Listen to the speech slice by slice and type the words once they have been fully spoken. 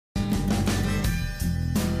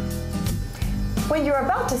When you're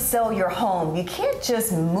about to sell your home, you can't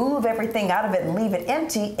just move everything out of it and leave it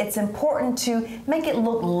empty. It's important to make it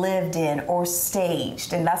look lived in or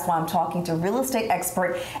staged. And that's why I'm talking to real estate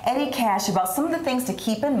expert Eddie Cash about some of the things to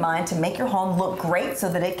keep in mind to make your home look great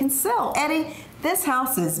so that it can sell. Eddie, this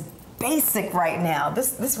house is basic right now.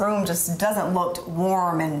 This room just doesn't look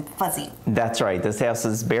warm and fuzzy. That's right. This house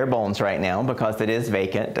is bare bones right now because it is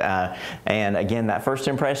vacant. And again, that first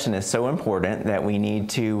impression is so important that we need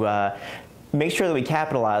to make sure that we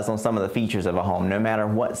capitalize on some of the features of a home, no matter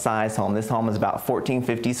what size home. This home is about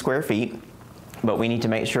 1,450 square feet. But we need to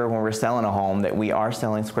make sure when we're selling a home that we are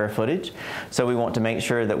selling square footage. So we want to make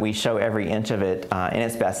sure that we show every inch of it in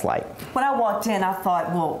its best light. When I walked in, I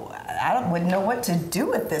thought, well, wouldn't know what to do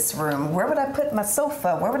with this room. Where would I put my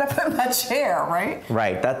sofa? Where would I put my chair, right?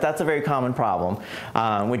 Right, that's a very common problem,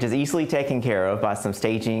 which is easily taken care of by some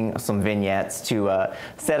staging, some vignettes to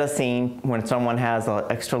set a scene when someone has an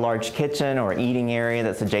extra large kitchen or eating area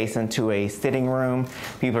that's adjacent to a sitting room.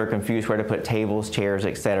 People are confused where to put tables, chairs,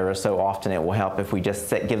 etc. So often it will help if we just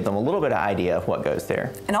give them a little bit of idea of what goes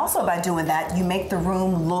there. And also by doing that, you make the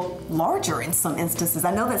room look larger in some instances.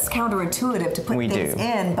 I know that's counterintuitive to put things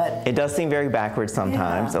in, but it does seem very backwards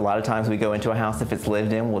sometimes. Yeah. A lot of times we go into a house, if it's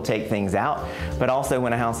lived in, we'll take things out. But also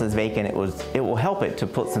when a house is vacant, it will help it to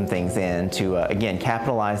put some things in to, again,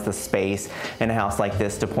 capitalize the space in a house like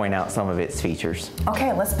this to point out some of its features.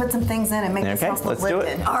 Okay, let's put some things in and make this house look lived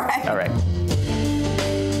in. All right. All right.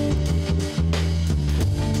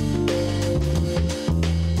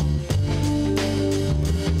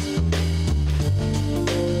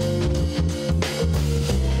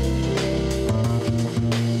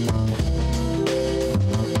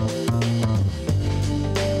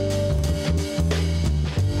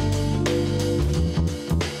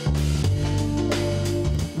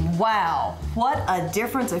 Wow, what a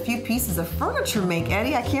difference a few pieces of furniture make,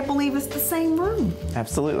 Eddie. I can't believe it's the same room.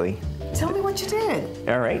 Absolutely. Tell me what you did.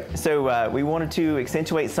 All right, so we wanted to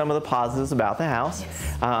accentuate some of the positives about the house.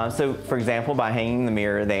 Yes. So for example, by hanging the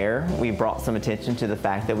mirror there, we brought some attention to the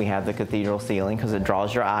fact that we have the cathedral ceiling because it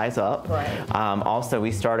draws your eyes up. Right. Also,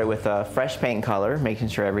 we started with a fresh paint color, making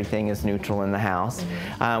sure everything is neutral in the house.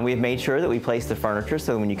 Mm-hmm. We've made sure that we place the furniture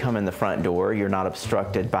so that when you come in the front door, you're not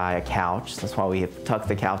obstructed by a couch. That's why we have tucked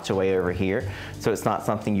the couch away over here, so it's not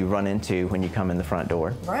something you run into when you come in the front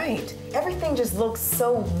door. Right. Everything just looks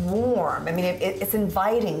so warm. I mean, it's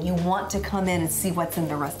inviting. You want to come in and see what's in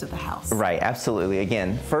the rest of the house. Right, absolutely.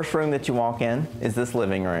 Again, first room that you walk in is this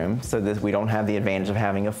living room, so that we don't have the advantage of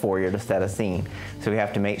having a foyer to set a scene. So we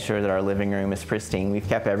have to make sure that our living room is pristine. We've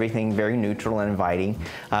kept everything very neutral and inviting.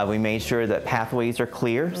 We made sure that pathways are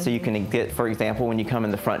clear, so you can get, for example, when you come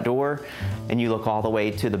in the front door and you look all the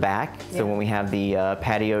way to the back. So when we have the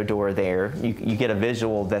patio door there, you get a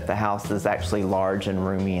visual that the house is actually large and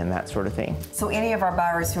roomy and that sort of thing. So any of our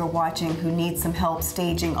buyers who are watching who need some help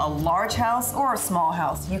staging a large house or a small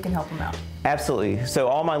house, you can help them out. Absolutely. So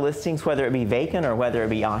all my listings, whether it be vacant or whether it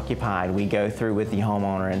be occupied, we go through with the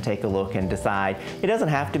homeowner and take a look and decide. It doesn't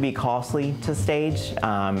have to be costly to stage.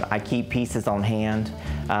 I keep pieces on hand.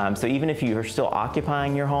 So even if you are still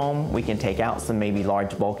occupying your home, we can take out some maybe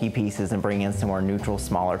large bulky pieces and bring in some more neutral,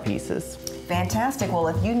 smaller pieces. Fantastic. Well,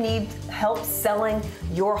 if you need help selling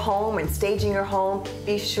your home and staging your home,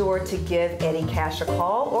 be sure to give Eddie Cash a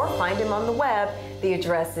call or find him on the web. The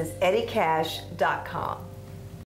address is eddiecash.com.